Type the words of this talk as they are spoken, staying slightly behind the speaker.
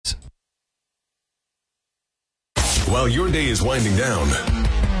while your day is winding down.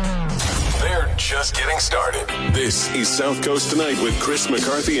 They're just getting started. This is South Coast Tonight with Chris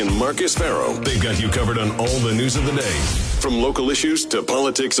McCarthy and Marcus Farrow. They've got you covered on all the news of the day, from local issues to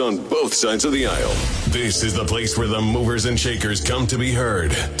politics on both sides of the aisle. This is the place where the movers and shakers come to be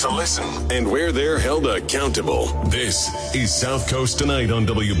heard, to listen, and where they're held accountable. This is South Coast Tonight on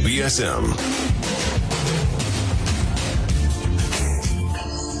WBSM.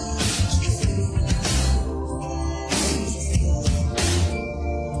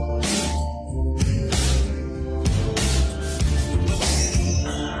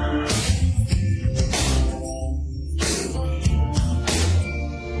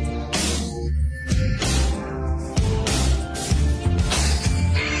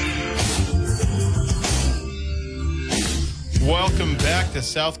 Welcome back to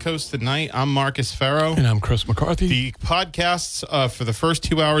South Coast Tonight. I'm Marcus Farrow. And I'm Chris McCarthy. The podcasts for the first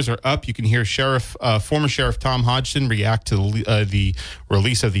 2 hours are up. You can hear former Sheriff Tom Hodgson react to the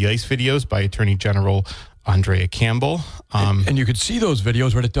release of the ICE videos by Attorney General Andrea Campbell. And you could see those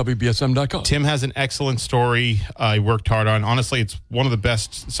videos right at WBSM.com. Tim has an excellent story he worked hard on. Honestly, it's some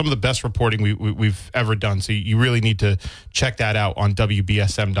of the best reporting we've ever done. So you really need to check that out on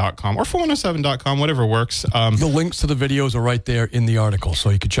WBSM.com or 407.com, whatever works. The links to the videos are right there in the article, so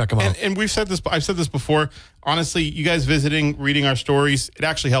you can check them out. And I've said this before. Honestly, you guys reading our stories, it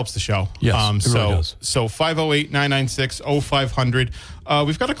actually helps the show. Yes, it really does. So 508-996-0500.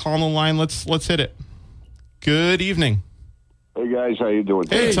 We've got a call on the line. Let's hit it. Good evening. Hey, guys. How you doing?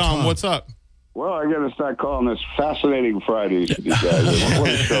 Hey, Tom. What's up? Well, I got to start calling this Fascinating Fridays with you guys.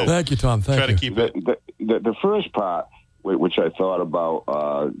 What a show. Thank you, Tom. Try to keep it. The first part, which I thought about,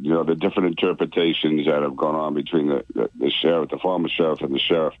 the different interpretations that have gone on between the sheriff, the former sheriff, and the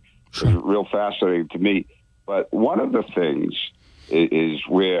sheriff, is real fascinating to me. But one of the things is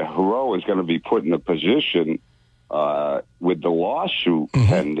where Hero is going to be put in a position with the lawsuit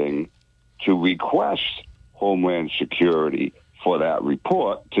pending to request Homeland Security for that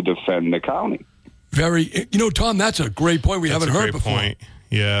report to defend the county. Tom, that's a great point. We haven't heard before. Point.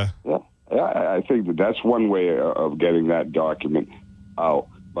 Yeah, I think that's one way of getting that document out.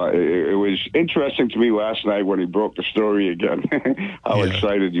 But it was interesting to me last night when he broke the story again. How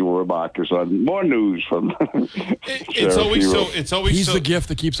excited you were, Marcus, on more news from. It's always he's the gift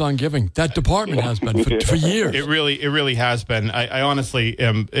that keeps on giving. That department has been for years. It really has been. I honestly,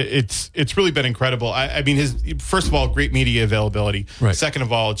 it's really been incredible. I mean, first of all, great media availability. Right. Second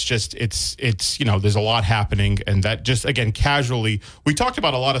of all, it's there's a lot happening, and that just again casually we talked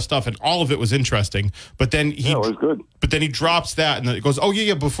about a lot of stuff, and all of it was interesting. But then it was good. But then he drops that, and then it goes, oh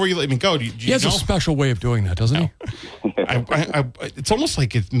yeah. Before you let me go, he has a special way of doing that, doesn't he? It's almost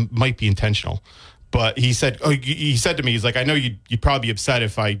like it might be intentional. But he said to me, he's like, I know you'd probably be upset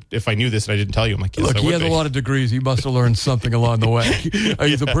if I knew this and I didn't tell you. I'm like, yes, look, he has a lot of degrees. He must have learned something along the way.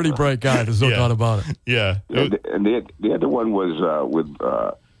 He's a pretty bright guy. There's no doubt about it. Yeah. And the other one was with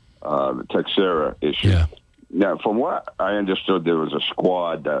the Texera issue. Yeah. Now, from what I understood, there was a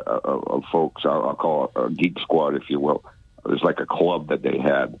squad of folks. I'll call it a geek squad, if you will. It was like a club that they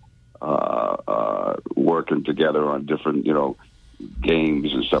had working together on different,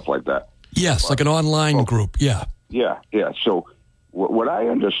 games and stuff like that. Yes, like an online group, yeah. Yeah. So what I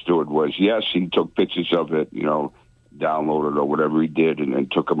understood was, yes, he took pictures of it, downloaded or whatever he did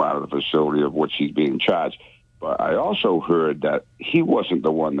and took him out of the facility of which he's being charged. But I also heard that he wasn't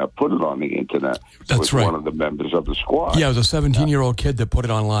the one that put it on the Internet. That's was right. One of the members of the squad. Yeah, it was a 17-year-old kid that put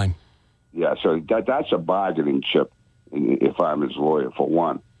it online. Yeah, so that's a bargaining chip. If I'm his lawyer, for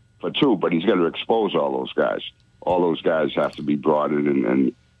one. For two, but he's going to expose all those guys. All those guys have to be brought in.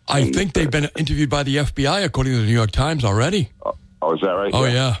 And I think they've been interviewed by the FBI, according to the New York Times, already. Oh, is that right? Oh,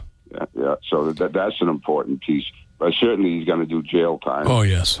 yeah. Yeah. So that's an important piece. But certainly he's going to do jail time. Oh,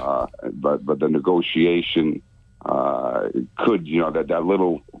 yes. But the negotiation could, that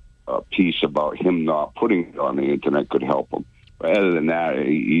little piece about him not putting it on the Internet could help him. But other than that,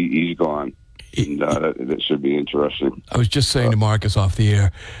 he's gone. And that should be interesting. I was just saying to Marcus off the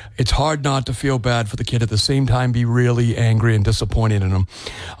air, it's hard not to feel bad for the kid, at the same time be really angry and disappointed in him.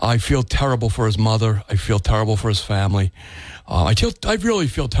 I feel terrible for his mother. I feel terrible for his family. I really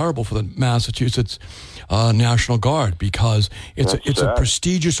feel terrible for the Massachusetts National Guard, because it's a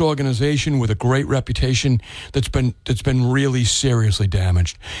prestigious organization with a great reputation that's been really seriously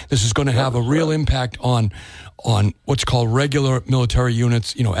damaged. This is going to have a real impact on what's called regular military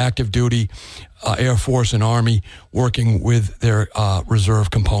units, active duty, Air Force and Army, working with their reserve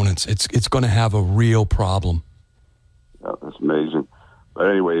components. It's going to have a real problem. Yeah, that's amazing. But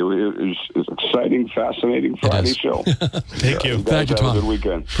anyway, it's an exciting, fascinating Friday show. Thank you. Thank you, Tom. Have a good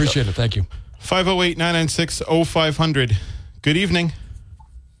weekend. Appreciate it. Thank you. 508-996-0500. Good evening.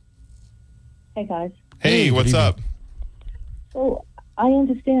 Hey, guys. Hey, what's up? So I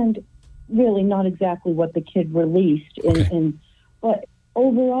understand really not exactly what the kid released, but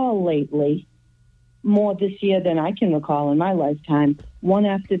overall lately, more this year than I can recall in my lifetime, one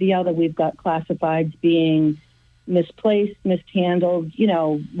after the other, we've got classifieds being misplaced, mishandled,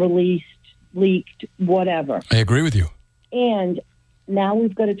 released, leaked, whatever. I agree with you. And now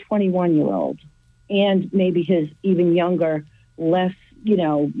we've got a 21-year-old and maybe his even younger, less,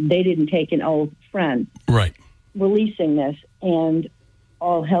 they didn't take an old friend. Right. Releasing this, and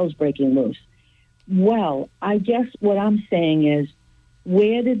all hell's breaking loose. Well, I guess what I'm saying is,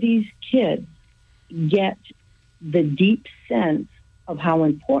 where did these kids get the deep sense of how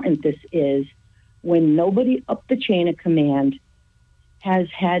important this is when nobody up the chain of command has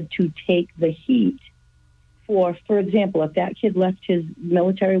had to take the heat for example, if that kid left his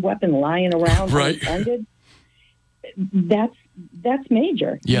military weapon lying around right. unattended, that's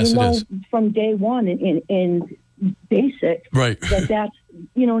major. Yes, it is. From day one in basic, right. that's,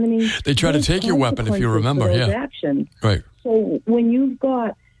 you know what I mean? They try to take your weapon, if you remember, yeah. Actions. Right. So when you've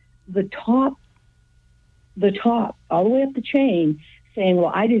got the top, all the way up the chain, saying,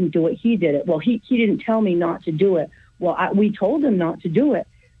 well, I didn't do it, he did it. Well, he didn't tell me not to do it. Well, we told him not to do it.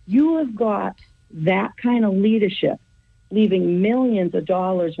 You have got that kind of leadership, leaving millions of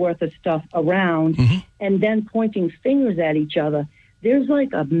dollars worth of stuff around, and then pointing fingers at each other. There's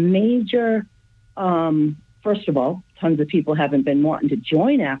like a major, first of all, tons of people haven't been wanting to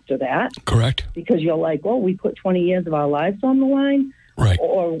join after that. Correct. Because you're like, well, we put 20 years of our lives on the line. Right.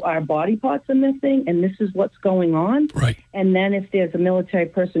 Or our body parts are missing, and this is what's going on. Right. And then if there's a military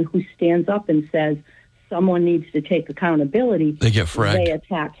person who stands up and says someone needs to take accountability, they get fragged. They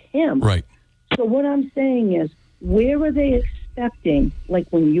attack him. Right. So what I'm saying is, where are they expecting, like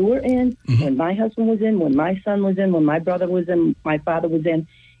when you were in, when my husband was in, when my son was in, when my brother was in, my father was in,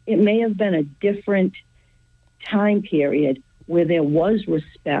 it may have been a different time period where there was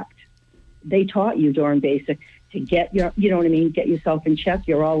respect. They taught you during basic to get your, you know what I mean, get yourself in check.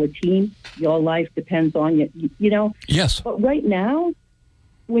 You're all a team. Your life depends on you, Yes. But right now,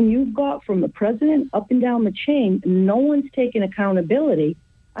 when you've got from the president up and down the chain, no one's taking accountability.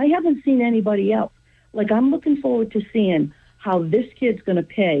 I haven't seen anybody else. Like, I'm looking forward to seeing how this kid's going to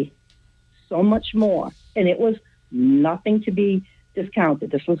pay so much more. And it was nothing to be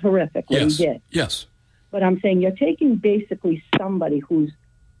discounted. This was horrific what he did. Yes. But I'm saying you're taking basically somebody who's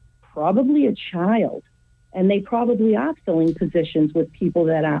probably a child, and they probably are filling positions with people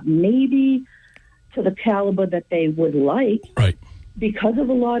that aren't maybe to the caliber that they would like. Right. Because of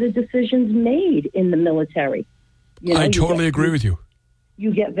a lot of decisions made in the military. I totally agree with you.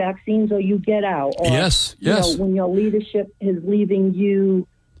 You get vaccines or you get out. Or, yes. When your leadership is leaving you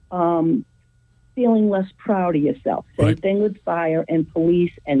feeling less proud of yourself. Same thing with fire and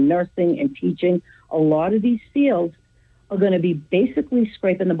police and nursing and teaching. A lot of these fields are going to be basically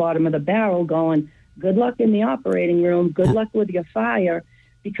scraping the bottom of the barrel going, good luck in the operating room, good luck with your fire,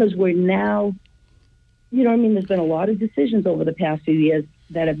 because we're now, there's been a lot of decisions over the past few years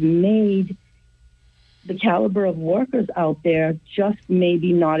that have made the caliber of workers out there just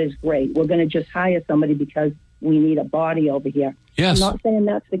maybe not as great. We're going to just hire somebody because we need a body over here. Yes. I'm not saying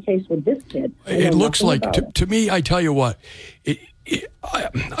that's the case with this kid. It looks like, to me, I tell you what,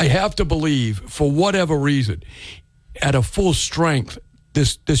 I have to believe, for whatever reason, at a full strength,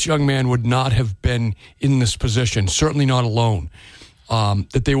 this young man would not have been in this position, certainly not alone,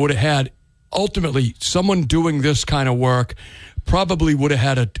 that they would have had, ultimately, someone doing this kind of work probably would have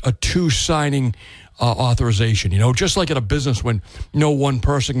had a two-signing authorization, just like at a business when no one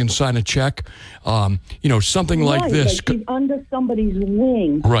person can sign a check, something like this. Like he's under somebody's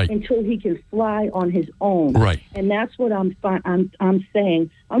wing until he can fly on his own. Right. And that's what I'm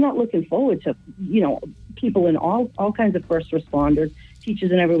saying. I'm not looking forward to, people in all kinds of first responders, teachers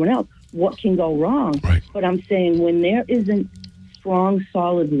and everyone else, what can go wrong. Right. But I'm saying when there isn't strong,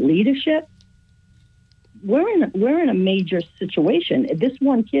 solid leadership, we're in a major situation. This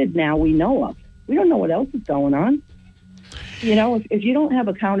one kid now we know of. We don't know what else is going on. If you don't have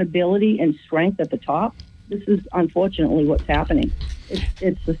accountability and strength at the top, this is unfortunately what's happening.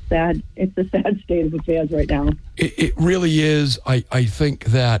 It's a sad state of affairs right now. It really is. I think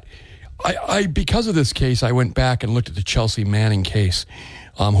that I because of this case, I went back and looked at the Chelsea Manning case,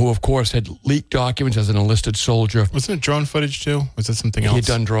 who of course had leaked documents as an enlisted soldier. Wasn't it drone footage too? Was it something else? He had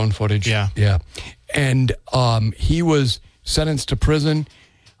done drone footage. Yeah. And he was sentenced to prison.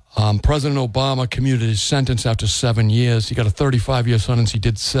 President Obama commuted his sentence after 7 years. He got a 35-year sentence. He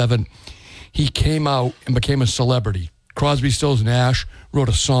did 7. He came out and became a celebrity Crosby, Stills, Nash wrote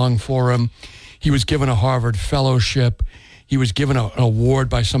a song for him. He was given a Harvard fellowship. He was given an award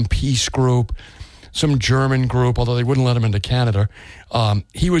by some peace group, some German group, although they wouldn't let him into Canada.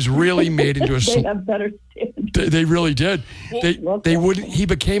 He was really made into a... They have better standards. They really did. They wouldn't. He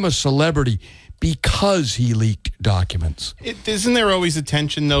became a celebrity because he leaked documents. Isn't there always a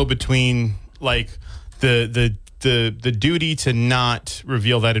tension, though, between like the duty to not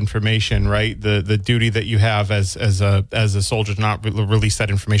reveal that information, right? The duty that you have as a soldier to not release that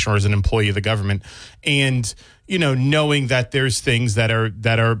information, or as an employee of the government, and knowing that there's things that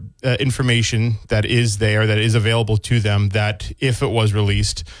are information that is available to them, that if it was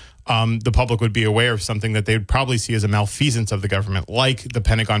released, the public would be aware of something that they'd probably see as a malfeasance of the government, like the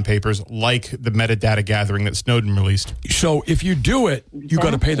Pentagon Papers, like the metadata gathering that Snowden released. So if you do it, you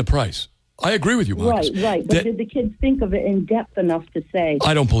got to pay the price. I agree with you, Marcus. Right. But did the kids think of it in depth enough to say,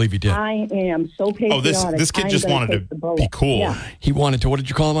 I don't believe he did. I am so patriotic. Oh, this kid just wanted to be cool. Yeah. He wanted to, what did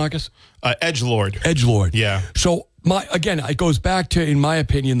you call him, Marcus? Edgelord. Edgelord. Yeah. So, it goes back to, in my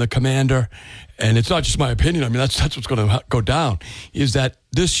opinion, the commander, and it's not just my opinion, I mean, that's what's going to go down, is that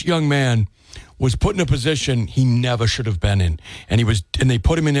this young man was put in a position he never should have been in. And they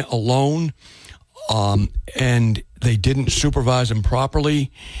put him in it alone, and they didn't supervise him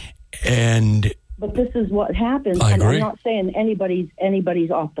properly, But this is what happens. I agree. I'm not saying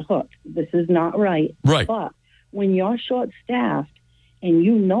anybody's off the hook. This is not right. Right. But when you're short-staffed and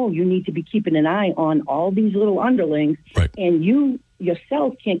you need to be keeping an eye on all these little underlings, right, and you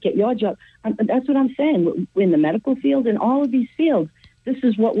yourself can't get your job, that's what I'm saying. In the medical field and all of these fields, this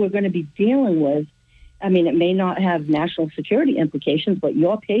is what we're going to be dealing with. I mean, it may not have national security implications, but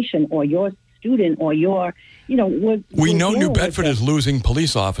your patient or your student or your, we know New Bedford is losing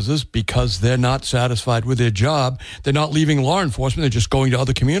police officers because they're not satisfied with their job. They're not leaving law enforcement. They're just going to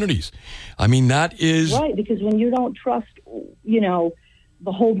other communities. I mean, that is... Right, because when you don't trust,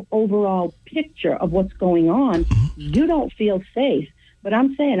 the whole overall picture of what's going on, you don't feel safe. But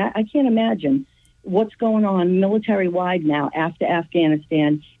I'm saying, I can't imagine what's going on military-wide now after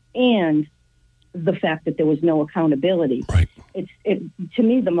Afghanistan, and the fact that there was no accountability. Right. To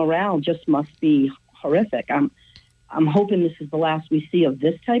me, the morale just must be horrific. I'm hoping this is the last we see of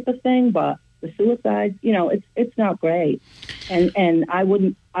this type of thing, but the suicides, it's not great. And I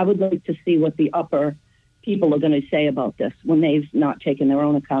would like to see what the upper people are going to say about this when they've not taken their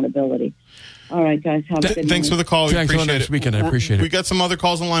own accountability. All right, guys, have a good Thanks night. for the call. We Thanks appreciate for it. this weekend. I appreciate it. We got some other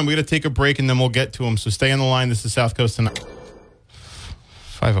calls on the line. We got to take a break, and then we'll get to them. So stay on the line. This is South Coast Tonight.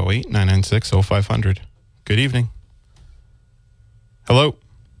 508-996-0500. Good evening. Hello.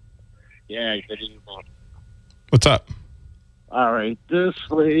 Yeah, good evening. What's up? All right, this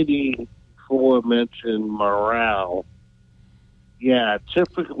lady before mentioned morale. Yeah,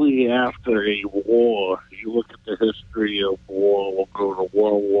 typically after a war, you look at the history of war, we'll go to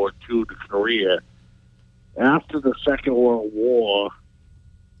World War II to Korea. After the Second World War,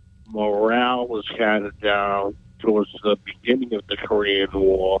 morale was kind of down towards the beginning of the Korean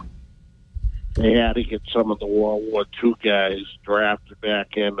War. They had to get some of the World War II guys drafted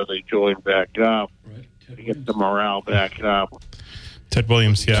back in, or they joined back up to get the morale back up. Ted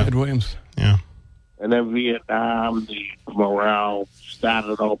Williams, yeah. Ted Williams. Yeah. And then Vietnam, the morale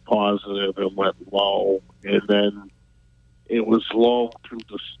started out positive and went low. And then it was low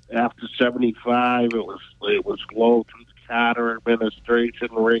after 75. It was low through the Carter administration.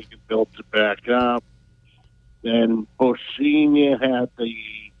 Reagan built it back up. Then Bush Sr. had the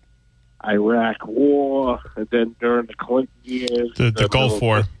Iraq War, and then during the Clinton years, the Gulf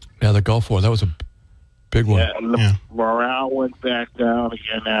War. Yeah, the Gulf War. That was a big one. Yeah, and the morale went back down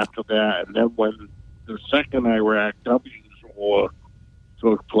again after that. And then when the second Iraq-W's war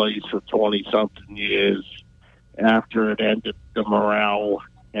took place for 20-something years, after it ended, the morale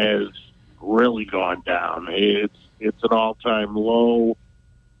has really gone down. It's an all-time low.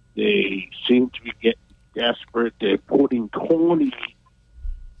 They seem to be getting desperate. They're putting corny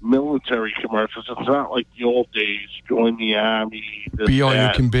military commercials. It's not like the old days, join the Army. Be all you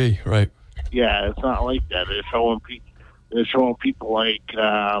can be, right. Yeah, it's not like that. They're showing people like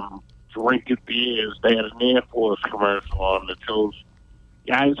drinking beers. They had an Air Force commercial on that shows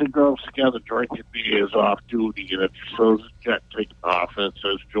guys and girls together drinking beers off duty, and it shows a jet taking off, and it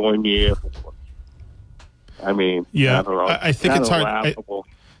says join the Air Force. I mean, yeah, I don't know. I think it's hard.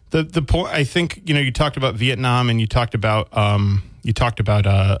 The point, I think, you talked about Vietnam, and you talked about you talked about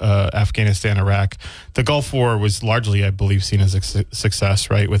Afghanistan, Iraq. The Gulf War was largely, I believe, seen as a success,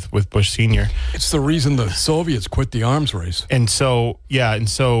 right, with Bush Sr. It's the reason the Soviets quit the arms race. And so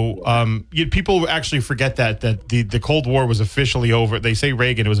people actually forget that the Cold War was officially over. They say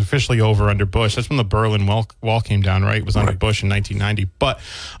Reagan, it was officially over under Bush. That's when the Berlin Wall came down, right? It was under Bush in 1990. But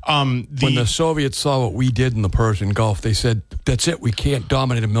when the Soviets saw what we did in the Persian Gulf, they said, that's it. We can't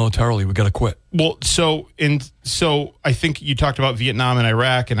dominate it militarily. We got to quit. Well, so I think you talked about Vietnam and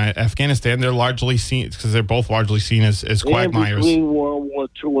Iraq and Afghanistan. They're largely seen, because they're both largely seen as quagmires. Between World War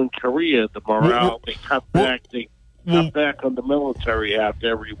II and Korea, the morale, they cut back. They cut back on the military after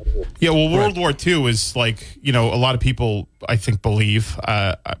every war. Yeah, well, World War II is like, a lot of people, I think, believe,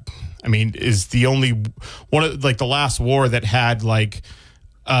 is the only one of, like, the last war that had, like,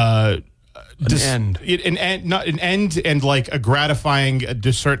 an end and like a gratifying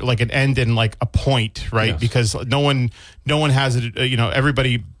like an end and like a point, right? Yes. Because no one has it.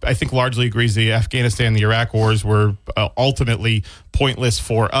 Everybody, I think, largely agrees the Afghanistan, the Iraq wars were ultimately pointless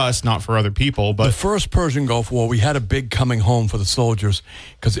for us, not for other people. But the first Persian Gulf War, we had a big coming home for the soldiers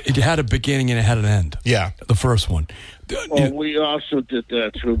because it had a beginning and it had an end. Yeah, the first one. Well, we also did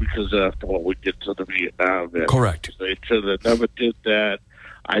that too because after what we did to the Vietnam, correct. They should have never did that.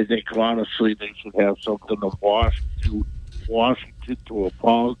 I think, honestly, they should have something in Washington to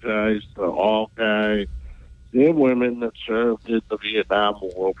apologize to all guys and women that served in the Vietnam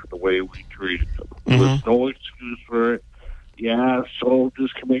War for the way we treated them. Mm-hmm. There's no excuse for it. Yeah,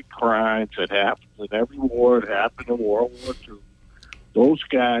 soldiers commit crimes. It happens in every war. It happened in World War II. Those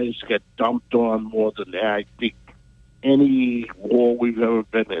guys get dumped on more than I think any war we've ever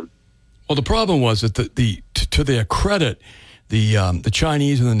been in. Well, the problem was that to their credit, the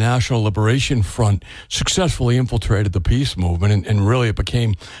Chinese and the National Liberation Front successfully infiltrated the peace movement, and really it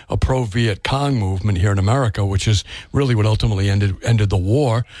became a pro-Viet Cong movement here in America, which is really what ultimately ended the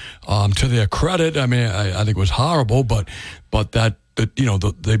war. To their credit, I think it was horrible, but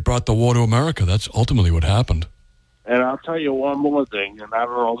they brought the war to America. That's ultimately what happened. And I'll tell you one more thing, and I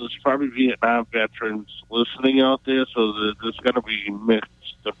don't know, there's probably Vietnam veterans listening out there, so there's going to be mixed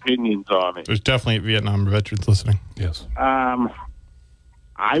opinions on it. There's definitely Vietnam veterans listening. Yes.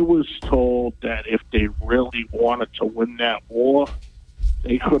 I was told that if they really wanted to win that war,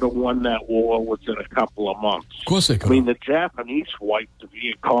 they could have won that war within a couple of months. Of course they could. I mean, the Japanese wiped the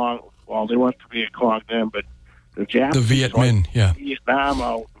Viet Cong. Well, they weren't the Viet Cong then, but the Japanese the Viet Minh, yeah. Vietnam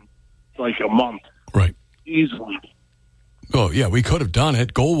out in like a month. Right. Easily. Oh, yeah, we could have done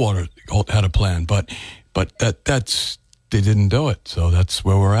it. Goldwater had a plan, but that's they didn't do it, so that's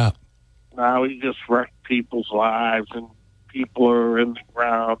where we're at. Now we just wrecked people's lives, and people are in the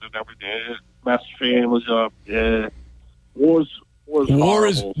ground and everything. It messed families up. Yeah. War is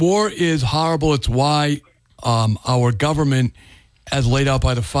horrible. It's why our government, as laid out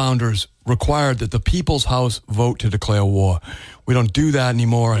by the founders, required that the People's House vote to declare war. We don't do that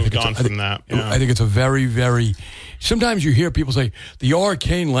anymore. I think it's a very, very... Sometimes you hear people say, the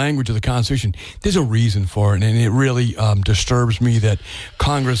arcane language of the Constitution, there's a reason for it, and it really disturbs me that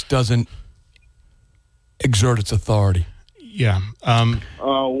Congress doesn't exert its authority. Yeah.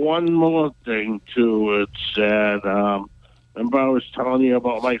 One more thing, too. It's sad. Remember I was telling you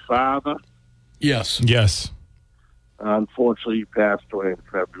about my father? Yes. Yes. Unfortunately, he passed away in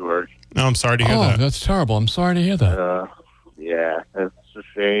February. No, I'm sorry to hear that. Oh, that's terrible. I'm sorry to hear that. Yeah, it's a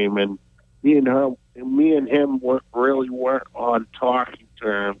shame. And me and him weren't on talking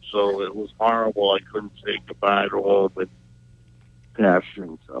terms, so it was horrible. I couldn't say goodbye to him and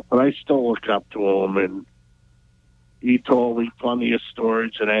passing stuff. But I still look up to him, and he told me plenty of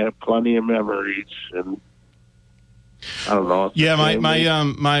stories, and I have plenty of memories. And I don't know. Yeah,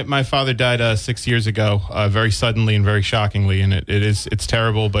 my father died 6 years ago, very suddenly and very shockingly, and it's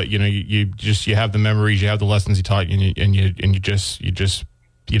terrible. But you have the memories, you have the lessons he taught you, and you just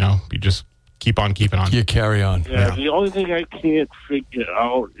keep on keeping on. You carry on. Yeah. The only thing I can't figure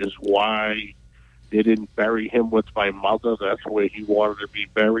out is why they didn't bury him with my mother. That's where he wanted to be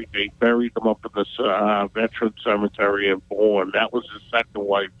buried. They buried him up in the veteran cemetery in Bourne. That was his second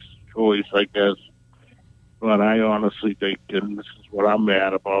wife's choice, I guess. But I honestly think, and this is what I'm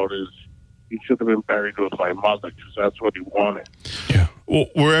mad about, is he should have been buried with my mother because that's what he wanted. Yeah. Well,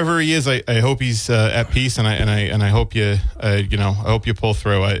 wherever he is, I hope he's at peace, and I hope you I hope you pull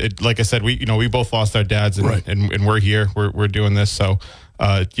through. Like I said, we both lost our dads, and we're here, we're doing this, so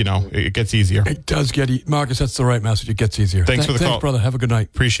it gets easier. It does get Marcus. That's the right message. It gets easier. Thanks for the call, thanks, brother. Have a good night.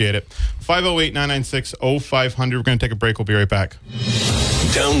 Appreciate it. 508-996-0500. We're going to take a break. We'll be right back.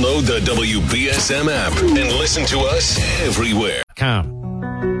 Download the WBSM app and listen to us everywhere.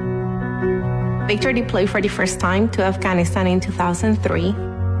 Victor deployed for the first time to Afghanistan in 2003.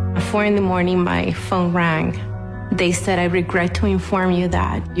 At 4 a.m, my phone rang. They said, "I regret to inform you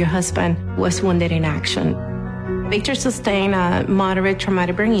that your husband was wounded in action." Victor sustained a moderate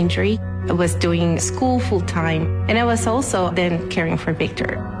traumatic brain injury. I was doing school full-time, and I was also then caring for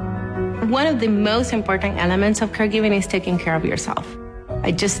Victor. One of the most important elements of caregiving is taking care of yourself.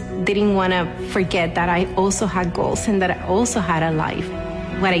 I just didn't want to forget that I also had goals and that I also had a life.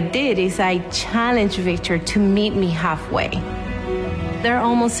 What I did is I challenged Victor to meet me halfway. There are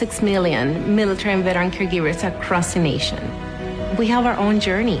almost 6 million military and veteran caregivers across the nation. We have our own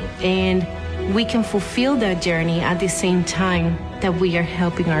journey, and we can fulfill that journey at the same time that we are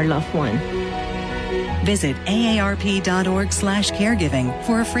helping our loved one. Visit aarp.org/caregiving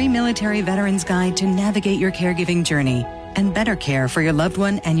for a free military veterans guide to navigate your caregiving journey and better care for your loved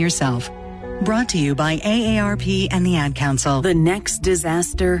one and yourself. Brought to you by AARP and the Ad Council. The next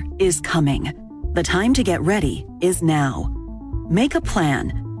disaster is coming. The time to get ready is now. Make a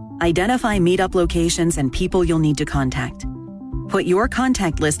plan. Identify meetup locations and people you'll need to contact. Put your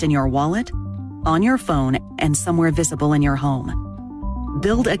contact list in your wallet, on your phone, and somewhere visible in your home.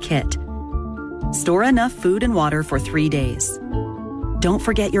 Build a kit. Store enough food and water for 3 days. Don't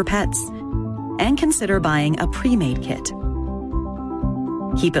forget your pets. And consider buying a pre-made kit.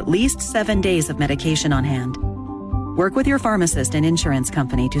 Keep at least 7 days of medication on hand. Work with your pharmacist and insurance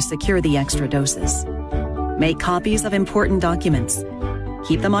company to secure the extra doses. Make copies of important documents.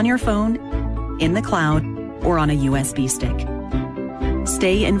 Keep them on your phone, in the cloud, or on a USB stick.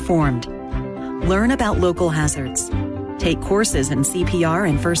 Stay informed. Learn about local hazards. Take courses in CPR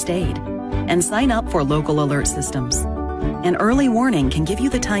and first aid. And sign up for local alert systems. An early warning can give you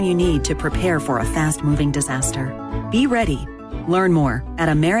the time you need to prepare for a fast-moving disaster. Be ready. Learn more at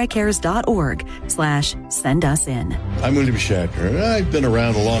americares.org/send-us-in. I'm William Shatner, and I've been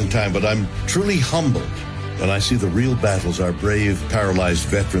around a long time, but I'm truly humbled when I see the real battles our brave, paralyzed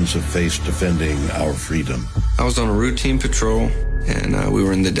veterans have faced defending our freedom. I was on a routine patrol, and we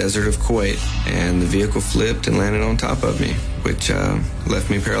were in the desert of Kuwait, and the vehicle flipped and landed on top of me, which left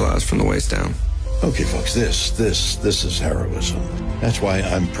me paralyzed from the waist down. Okay, folks, this is heroism. That's why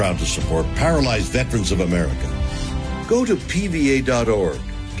I'm proud to support Paralyzed Veterans of America. Go to PVA.org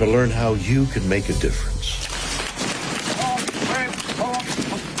to learn how you can make a difference.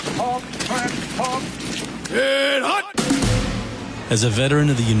 Get hot! As a veteran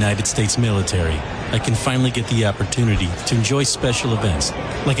of the United States military, I can finally get the opportunity to enjoy special events,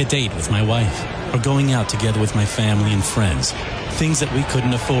 like a date with my wife, or going out together with my family and friends, things that we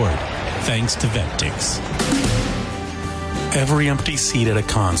couldn't afford, thanks to VetTix. Every empty seat at a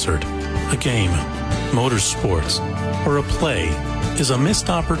concert, a game, motorsports, or a play is a missed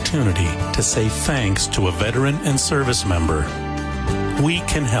opportunity to say thanks to a veteran and service member. We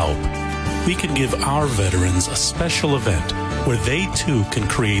can help. We can give our veterans a special event where they too can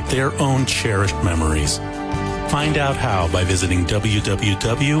create their own cherished memories. Find out how by visiting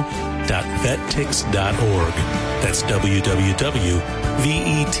www.vettix.org. That's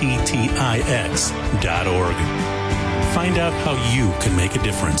www.vettix.org. Find out how you can make a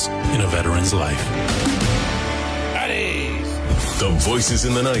difference in a veteran's life. The voices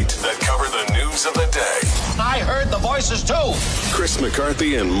in the night that cover the news of the day. I heard the voices too. Chris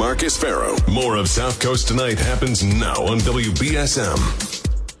McCarthy and Marcus Farrow. More of South Coast Tonight happens now on WBSM.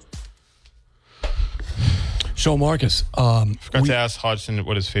 So, Marcus, forgot to ask Hodgson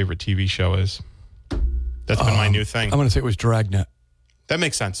what his favorite TV show is. That's been my new thing. I'm going to say it was Dragnet. That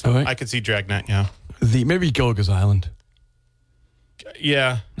makes sense. Right. I could see Dragnet, yeah. Maybe Gilligan's Island.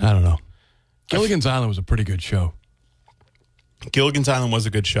 Yeah. I don't know. Gilligan's Island was a pretty good show. Gilligan's Island was a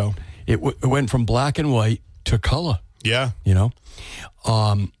good show. It went from black and white to color. Yeah. You know?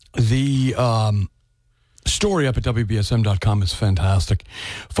 The story up at WBSM.com is fantastic.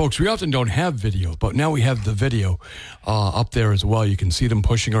 Folks, we often don't have video, but now we have the video up there as well. You can see them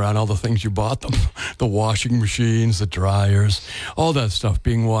pushing around all the things you bought them. The washing machines, the dryers, all that stuff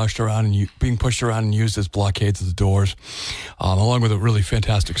being washed around and being pushed around and used as blockades at the doors, along with a really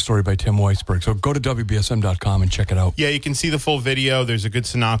fantastic story by Tim Weisberg. So go to WBSM.com and check it out. Yeah, you can see the full video. There's a good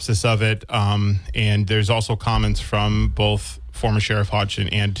synopsis of it. And there's also comments from both former Sheriff Hodgson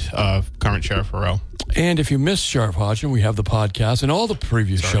and current Sheriff Farrow. And if you missed Sheriff Hodgson, we have the podcast, and all the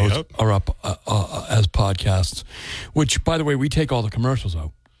previous shows are up as podcasts, which, by the way, we take all the commercials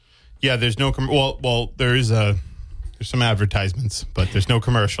out. Yeah, there's no well, there is a There's some advertisements, but there's no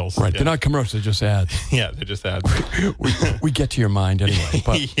commercials. Right. They're not commercials. They're just ads. Yeah, they're just ads. we get to your mind anyway.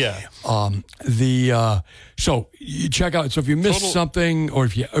 But yeah. So you check out. So if you missed something, or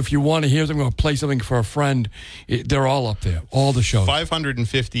if you want to hear something or play something for a friend, they're all up there. All the shows.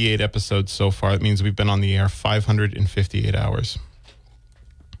 558 episodes so far. That means we've been on the air 558 hours.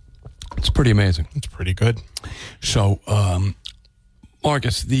 It's pretty amazing. It's pretty good. So,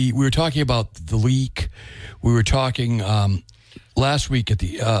 Marcus, we were talking about the leak. We were talking last week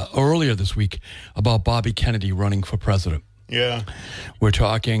earlier this week about Bobby Kennedy running for president. Yeah. We're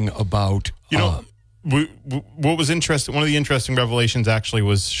talking about what was interesting. One of the interesting revelations actually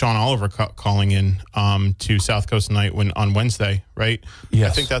was Sean Oliver calling in to South Coast Tonight on Wednesday, right?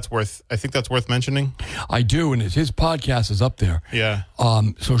 Yes. I think that's worth mentioning. I do, and his podcast is up there. Yeah.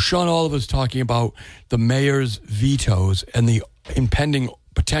 So Sean Oliver's talking about the mayor's vetoes and the impending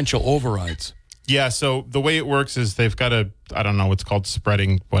potential overrides. Yeah, so the way it works is they've got I don't know what's called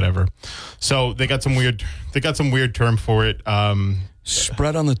spreading, whatever. So they got some weird term for it.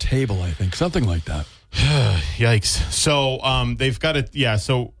 Spread on the table, I think, something like that. Yikes! So they've got it. Yeah.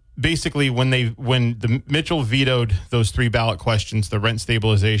 So basically, when the Mitchell vetoed those 3 ballot questions, the rent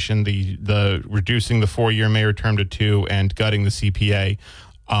stabilization, the reducing the 4-year mayor term to 2, and gutting the CPA,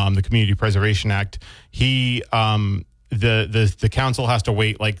 the Community Preservation Act, the council has to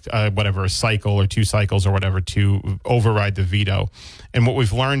wait a cycle or 2 cycles or whatever to override the veto. And what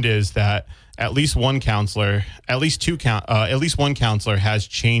we've learned is that at least one counselor has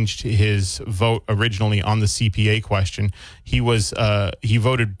changed his vote originally on the CPA question. He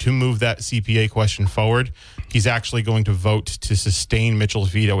voted to move that CPA question forward. He's actually going to vote to sustain Mitchell's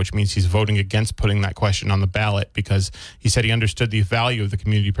veto, which means he's voting against putting that question on the ballot because he said he understood the value of the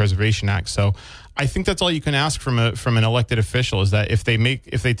Community Preservation Act. So I think that's all you can ask from an elected official is that if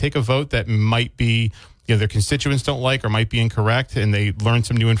they take a vote that might be their constituents don't like or might be incorrect, and they learn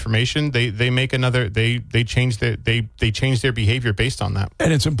some new information, they change their behavior based on that.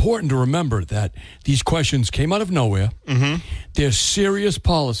 And it's important to remember that these questions came out of nowhere. Mm-hmm. They're serious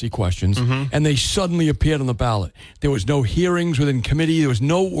policy questions, and they suddenly appeared on the ballot. There was no hearings within committee. There was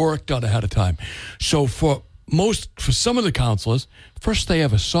no work done ahead of time. So for some of the councilors, first they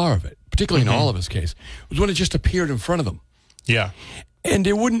ever saw of it, particularly in Oliver's case, was when it just appeared in front of them. Yeah. And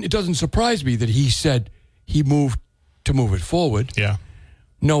it doesn't surprise me that he said he moved to move it forward. Yeah.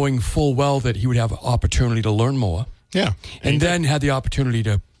 Knowing full well that he would have an opportunity to learn more. Yeah. And then had the opportunity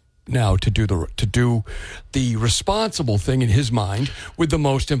to do the responsible thing in his mind with the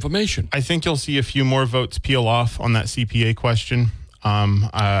most information. I think you'll see a few more votes peel off on that CPA question.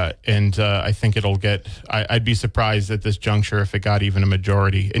 I think it'll get. I'd be surprised at this juncture if it got even a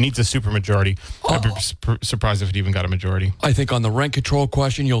majority. It needs a supermajority. I'd be surprised if it even got a majority. I think on the rent control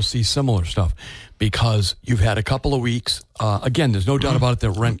question, you'll see similar stuff because you've had a couple of weeks. Again, there's no doubt about it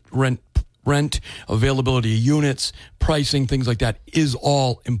that rent availability of units, pricing, things like that is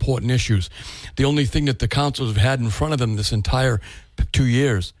all important issues. The only thing that the councils have had in front of them this entire 2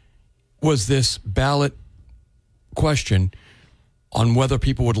 years was this ballot question on whether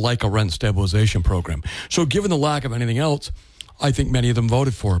people would like a rent stabilization program. So given the lack of anything else, I think many of them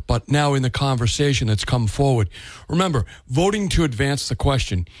voted for it. But now in the conversation that's come forward, remember, voting to advance the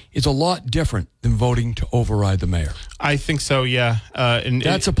question is a lot different than voting to override the mayor. I think so, yeah. And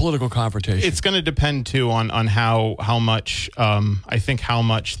that's a political confrontation. It's going to depend, too, on how much, I think how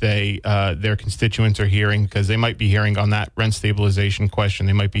much their constituents are hearing, because they might be hearing on that rent stabilization question,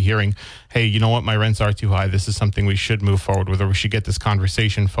 they might be hearing, hey, you know what, my rents are too high. This is something we should move forward with, or we should get this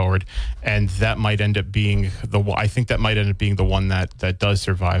conversation forward. And that might end up being the one that does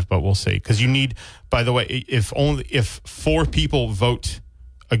survive, but we'll see. Because you need, by the way, if 4 people vote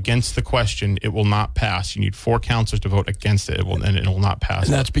against the question, it will not pass. You need 4 councilors to vote against it, and it will not pass.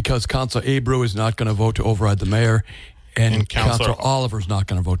 And that's because Councilor Abreu is not going to vote to override the mayor, and Councilor Oliver is not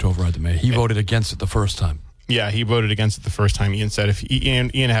going to vote to override the mayor. He voted against it the first time. Yeah, he voted against it the first time. Ian said if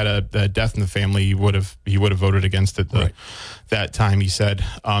Ian had a death in the family, he would have voted against it that time. He said.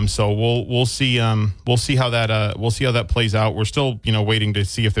 So we'll see how that plays out. We're still waiting to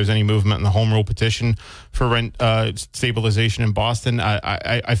see if there's any movement in the home rule petition for rent stabilization in Boston.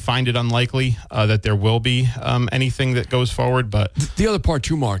 I find it unlikely that there will be anything that goes forward. But the other part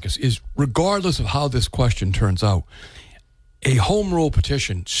too, Marcus, is regardless of how this question turns out, a home rule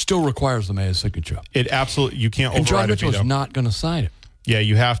petition still requires the mayor's signature. It absolutely, you can't override a veto. And John Mitchell is not going to sign it. Yeah,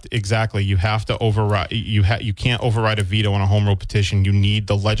 you have to, exactly. You have to override. You can't override a veto on a home rule petition. You need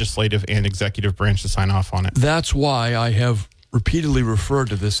the legislative and executive branch to sign off on it. That's why I have repeatedly referred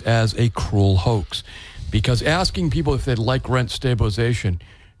to this as a cruel hoax, because asking people if they'd like rent stabilization,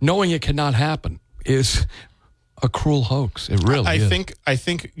 knowing it cannot happen, is a cruel hoax. It really is. I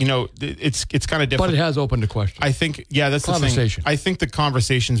think it's kind of different. But it has opened to question. I think that's conversation. The thing. I think the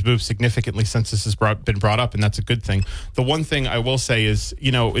conversation's moved significantly since this has been brought up, and that's a good thing. The one thing I will say is,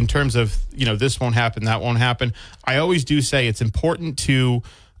 in terms of this won't happen, that won't happen. I always do say it's important to.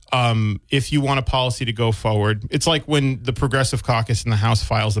 If you want a policy to go forward, it's like when the Progressive Caucus in the House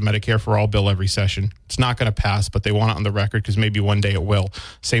files the Medicare for All bill every session. It's not going to pass, but they want it on the record because maybe one day it will.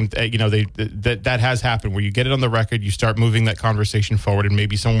 Same, that has happened where you get it on the record, you start moving that conversation forward, and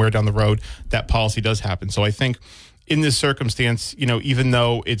maybe somewhere down the road that policy does happen. So I think in this circumstance, even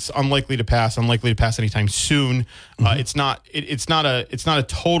though it's unlikely to pass anytime soon, it's not a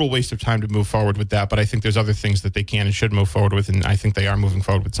total waste of time to move forward with that. But I think there's other things that they can and should move forward with, and I think they are moving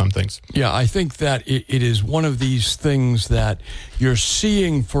forward with some things. Yeah, I think that it is one of these things that you're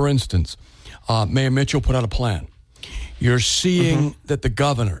seeing. For instance, Mayor Mitchell put out a plan. You're seeing that the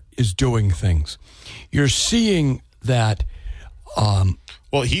governor is doing things. You're seeing that.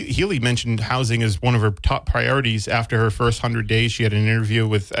 Well, Healy mentioned housing as one of her top priorities after her first 100 days. She had an interview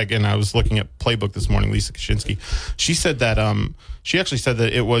with, again, I was looking at Playbook this morning, Lisa Kaczynski. She said that, she actually said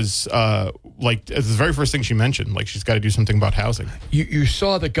that it was, it's the very first thing she mentioned, like she's got to do something about housing. You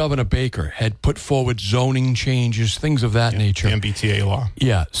saw that Governor Baker had put forward zoning changes, things of that nature. The MBTA law.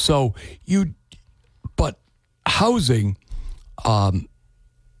 Yeah, so but housing has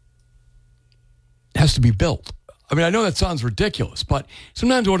to be built. I mean, I know that sounds ridiculous, but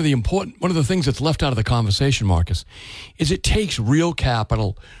sometimes one of the things that's left out of the conversation, Marcus, is it takes real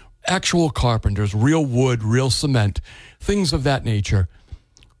capital, actual carpenters, real wood, real cement, things of that nature,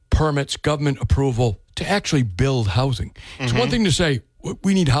 permits, government approval to actually build housing. It's one thing to say,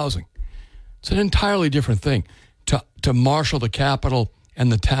 we need housing. It's an entirely different thing to marshal the capital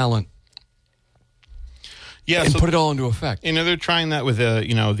and the talent. Yeah, and put it all into effect. They're trying that with the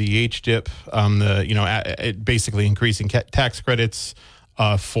HDIP, basically increasing tax credits to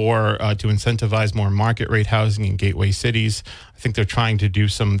incentivize more market rate housing in gateway cities. I think they're trying to do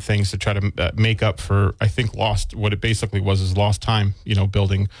some things to try to make up for, I think, what it basically was lost time.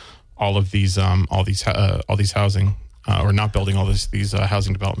 Building all of these housing. Or not building all these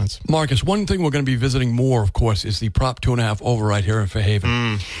housing developments. Marcus, one thing we're going to be visiting more, of course, is the Prop 2.5 override here in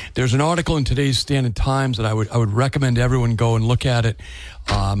Fairhaven. There's an article in today's Standard Times that I would recommend everyone go and look at it.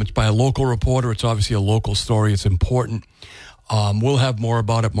 It's by a local reporter. It's obviously a local story. It's important. We'll have more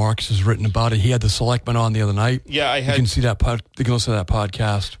about it. Marcus has written about it. He had the selectman on the other night. Yeah, You can see that. You can listen to that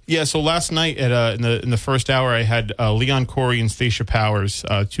podcast. Yeah. So last night in the first hour, I had Leon Corey and Stacia Powers,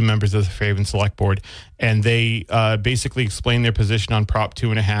 two members of the Fairhaven Select Board, and they basically explained their position on Prop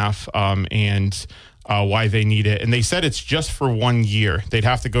 2.5 and why they need it. And they said it's just for 1 year. They'd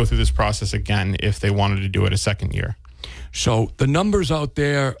have to go through this process again if they wanted to do it a second year. So the numbers out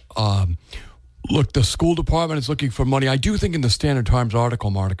there. Look, the school department is looking for money. I do think in the Standard Times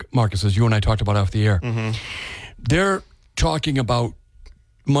article, Marcus, as you and I talked about off the air, they're talking about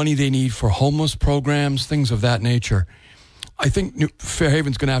money they need for homeless programs, things of that nature. I think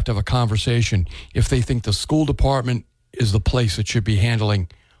Fairhaven's going to have a conversation if they think the school department is the place that should be handling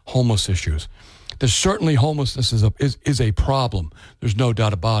homeless issues. There's certainly homelessness is a problem. There's no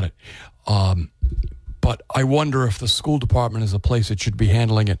doubt about it. But I wonder if the school department is a place that should be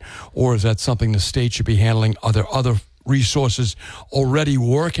handling it, or is that something the state should be handling? Are there other resources already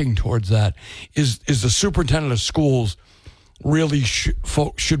working towards that? Is the superintendent of schools really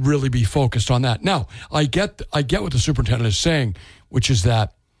should really be focused on that? Now, I get what the superintendent is saying, which is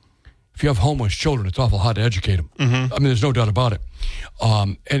that if you have homeless children, it's awful hard to educate them. I mean, there's no doubt about it.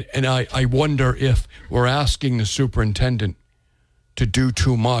 And I wonder if we're asking the superintendent to do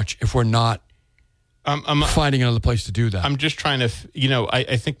too much if we're not finding another place to do that. I'm just trying to,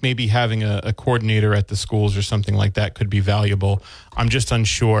 I think maybe having a coordinator at the schools or something like that could be valuable. I'm just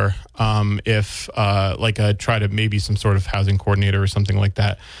unsure if try to maybe some sort of housing coordinator or something like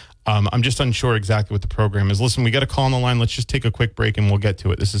that. I'm just unsure exactly what the program is. Listen, we got a call on the line. Let's just take a quick break and we'll get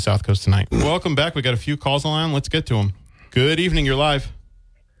to it. This is South Coast Tonight. Welcome back. We got a few calls on the line. Let's get to them. Good evening. You're live.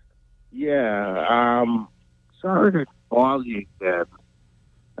 Yeah. Sorry to call you again.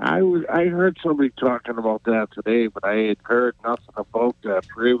 I heard somebody talking about that today, but I had heard nothing about that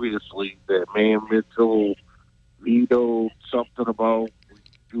previously, that Mayor Mitchell vetoed something about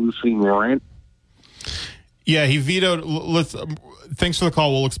reducing rent. Yeah, he vetoed. Thanks for the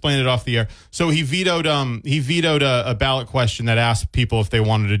call. We'll explain it off the air. So he vetoed a ballot question that asked people if they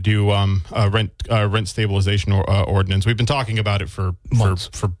wanted to do a rent stabilization ordinance. We've been talking about it for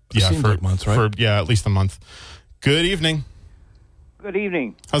months. Months, right? At least a month. Good evening. Good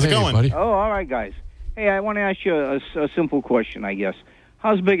evening. How's it going? Buddy. Oh, all right, guys. Hey, I want to ask you a simple question, I guess.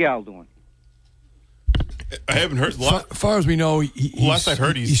 How's Big Al doing? I haven't heard. As far as we know, last I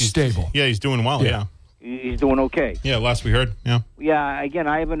heard, he's stable. Yeah, he's doing well. Yeah. He's doing okay. Yeah, last we heard. Yeah. Yeah. Again,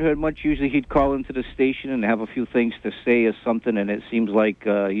 I haven't heard much. Usually, he'd call into the station and have a few things to say or something, and it seems like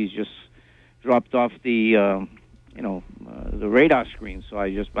he's just dropped off the the radar screen. So I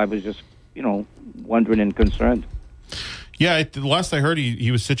was just wondering and concerned. Yeah. The last I heard,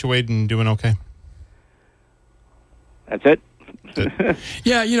 he was situated and doing okay. That's it.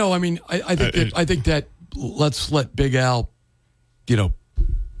 Yeah. I mean, I think that let's let Big Al,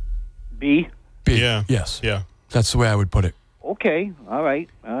 be. Yeah. Yes. Yeah. That's the way I would put it. Okay. All right.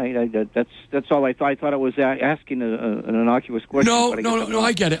 That's all I thought. I thought I was asking an innocuous question. No.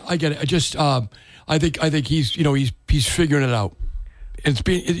 I get it. I just I think he's he's figuring it out. And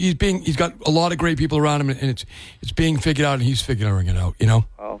he's got a lot of great people around him, and it's being figured out, and he's figuring it out.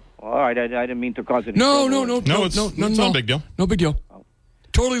 Oh, all right. I didn't mean to cause any No. It's not a big deal. No big deal. Oh.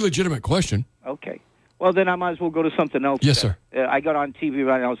 Totally legitimate question. Okay. Well, then I might as well go to something else. Yes, sir. I got on TV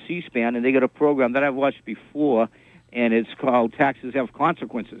right now, C-SPAN, and they got a program that I've watched before, and it's called Taxes Have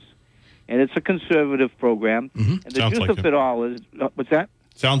Consequences. And it's a conservative program. Mm-hmm. And the gist of it all is, what's that?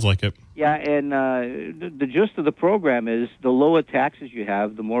 Sounds like it. Yeah, and the gist of the program is the lower taxes you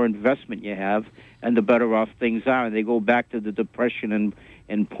have, the more investment you have, and the better off things are. And they go back to the Depression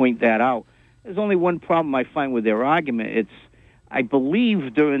and point that out. There's only one problem I find with their argument. I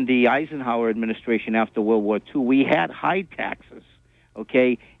believe during the Eisenhower administration after World War II, we had high taxes,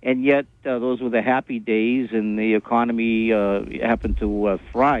 okay? And yet those were the happy days, and the economy happened to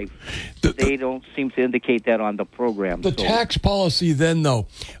thrive. They don't seem to indicate that on the program. The tax policy then, though,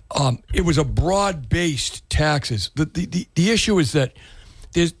 it was a broad-based taxes. The issue is that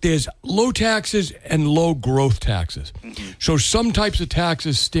there's low taxes and low growth taxes. Mm-hmm. So some types of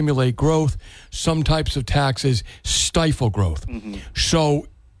taxes stimulate growth. Some types of taxes stifle growth. Mm-hmm. So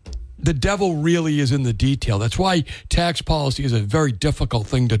the devil really is in the detail. That's why tax policy is a very difficult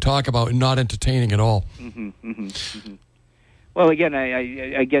thing to talk about and not entertaining at all. Mm-hmm. Mm-hmm. Mm-hmm. Well, again,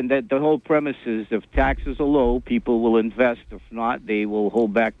 the whole premise is if taxes are low, people will invest. If not, they will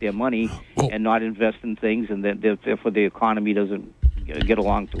hold back their money and not invest in things, and therefore the economy doesn't get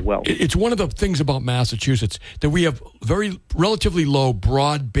along too well. It's one of the things about Massachusetts that we have relatively low,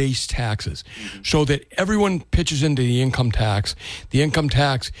 broad-based taxes, so that everyone pitches into the income tax. The income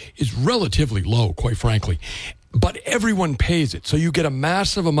tax is relatively low, quite frankly, but everyone pays it. So you get a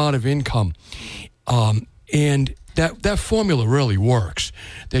massive amount of income, and that formula really works.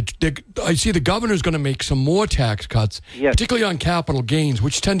 I see the governor's going to make some more tax cuts, particularly on capital gains,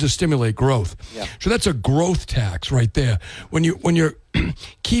 which tend to stimulate growth. Yeah. So that's a growth tax right there. When you're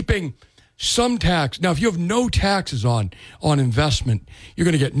keeping some tax, now if you have no taxes on investment, you're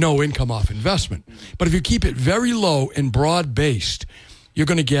going to get no income off investment. But if you keep it very low and broad based, you're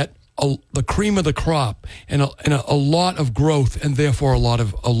going to get the cream of the crop and a lot of growth, and therefore a lot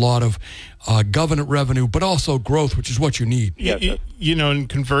of government revenue, but also growth, which is what you need. And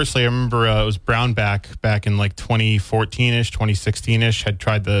conversely, I remember it was Brownback back in like 2014-ish, 2016-ish, had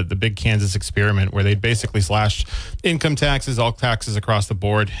tried the big Kansas experiment where they'd basically slashed income taxes, all taxes across the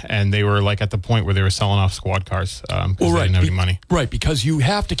board, and they were like at the point where they were selling off squad cars because they didn't have any money. Right, because you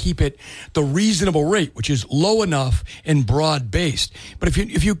have to keep it the reasonable rate, which is low enough and broad-based. But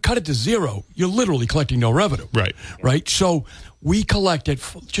if you cut it to zero, you're literally collecting no revenue. Right? So we collect it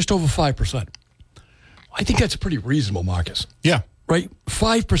just over 5%. I think that's pretty reasonable, Marcus. Yeah. Right?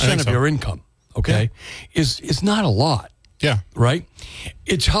 5% of your income, okay, is not a lot. Yeah. Right?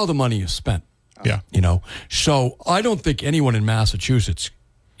 It's how the money is spent. Yeah. So I don't think anyone in Massachusetts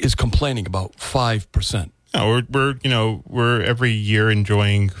is complaining about 5%. No, we're every year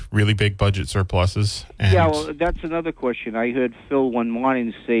enjoying really big budget surpluses. And well, that's another question. I heard Phil one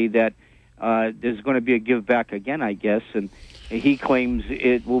morning say that there's going to be a give back again, I guess, and he claims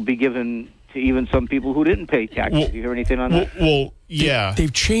it will be given to even some people who didn't pay taxes. Well, you hear anything on that? Well, yeah.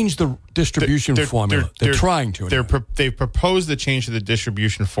 They've changed the distribution formula. They're trying to. They've proposed the change to the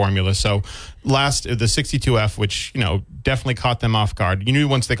distribution formula. So the 62F, which, definitely caught them off guard. You knew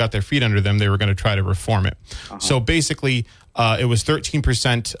once they got their feet under them, they were going to try to reform it. Uh-huh. So basically, it was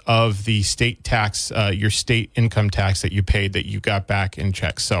 13% of the state tax, your state income tax that you paid that you got back in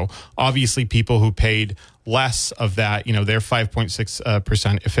checks. So obviously people who paid less of that, their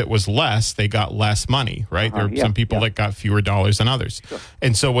 5.6%, if it was less, they got less money, right? There are some people that got fewer dollars than others. Sure.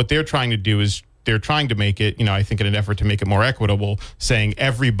 And so what they're trying to do is they're trying to make it, I think in an effort to make it more equitable, saying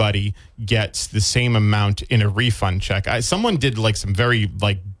everybody gets the same amount in a refund check. Someone did some very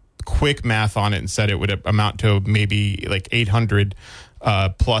quick math on it and said it would amount to maybe $800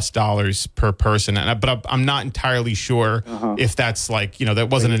 plus dollars per person. But I'm not entirely sure if that's like, that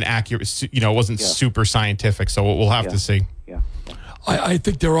wasn't an accurate, it wasn't super scientific. So we'll have to see. Yeah. I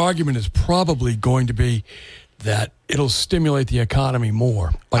think their argument is probably going to be that it'll stimulate the economy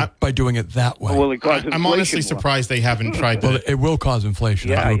more by doing it that way. Well, I'm honestly surprised they haven't tried to. Well, it will cause inflation.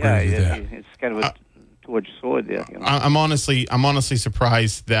 Yeah, I do agree with you there. It's kind of a two-edged sword there. I'm honestly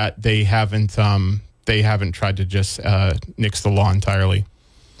surprised that they haven't tried to just nix the law entirely.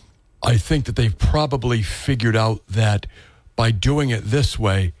 I think that they've probably figured out that by doing it this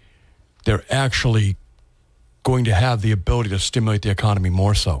way, they're actually going to have the ability to stimulate the economy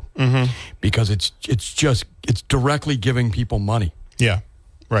more so, because it's directly giving people money. Yeah,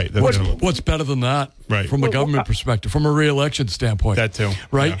 right. What's better than that? Right. From a government perspective, from a re-election standpoint. That too.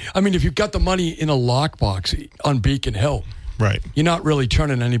 Right. Yeah. I mean, if you've got the money in a lockbox on Beacon Hill, right, you're not really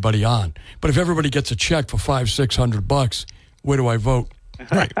turning anybody on. But if everybody gets a check for $500-600, where do I vote?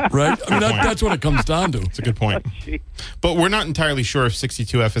 Right. Right? I mean, that's what it comes down to. It's a good point. But we're not entirely sure if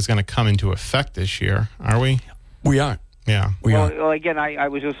 62F is going to come into effect this year, are we? We aren't. Yeah. Well, again, I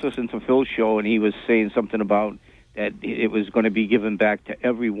was just listening to Phil's show, and he was saying something about that it was going to be given back to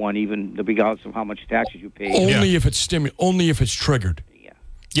everyone, even regardless of how much taxes you pay. Only if it's only if it's triggered.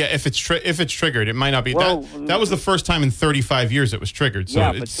 Yeah, if it's triggered, it might not be. Well, that was the first time in 35 years it was triggered. So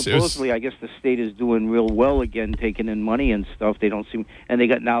yeah, but supposedly, I guess the state is doing real well again, taking in money and stuff. They don't seem, and they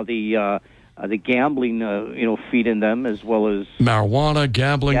got now the gambling, feeding them as well as marijuana,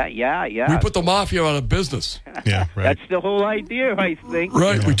 gambling. Yeah. We put the mafia out of business. Yeah, right. That's the whole idea, I think.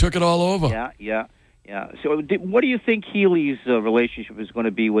 Right, we took it all over. Yeah. So, what do you think Healy's relationship is going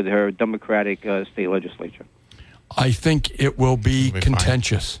to be with her Democratic state legislature? I think it will be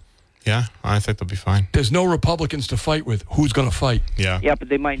contentious. Yeah, I think they'll be fine. There's no Republicans to fight with. Who's going to fight? Yeah, but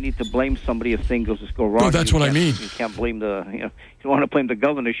they might need to blame somebody if things go wrong. No, that's what I mean. You can't blame you don't want to blame the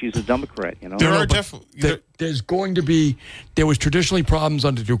governor. She's a Democrat, There are definitely... There's going to be... There was traditionally problems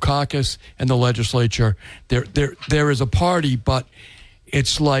under Dukakis and the legislature. There is a party, but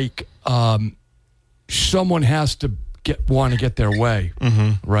it's like someone has to want to get their way,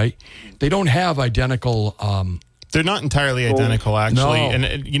 right? They don't have identical... They're not entirely identical, actually, No.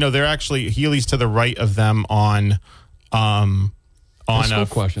 and they're actually Healy's to the right of them on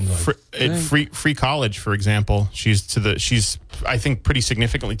free college, for example. She's I think pretty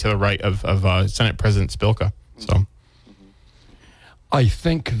significantly to the right of Senate President Spilka. So I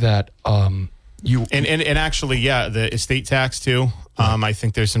think that and actually, the estate tax too. I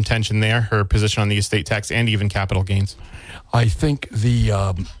think there's some tension there. Her position on the estate tax and even capital gains. I think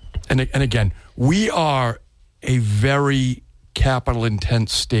and again, we are a very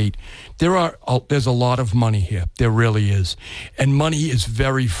capital-intense state. There's a lot of money here. There really is. And money is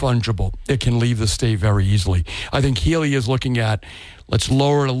very fungible. It can leave the state very easily. I think Healy is looking at, let's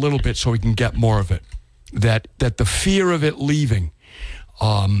lower it a little bit so we can get more of it. That the fear of it leaving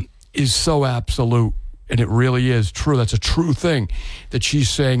is so absolute, and it really is true. That's a true thing, that she's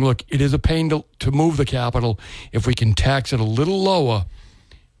saying, look, it is a pain to move the capital. If we can tax it a little lower,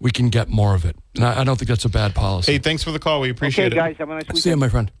 we can get more of it. And I don't think that's a bad policy. Hey, thanks for the call. We appreciate it. Okay, guys, have a nice weekend. See you, my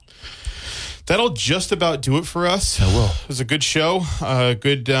friend. That'll just about do it for us. I will. It was a good show.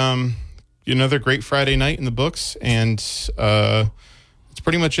 Another great Friday night in the books. And that's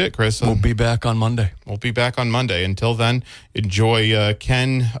pretty much it, Chris. We'll be back on Monday. Until then, enjoy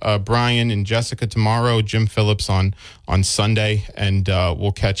Ken, Brian, and Jessica tomorrow, Jim Phillips on Sunday, and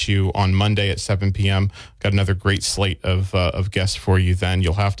we'll catch you on Monday at 7 p.m. Got another great slate of guests for you then.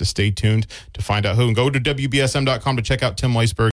 You'll have to stay tuned to find out who. And go to WBSM.com to check out Tim Weisberg.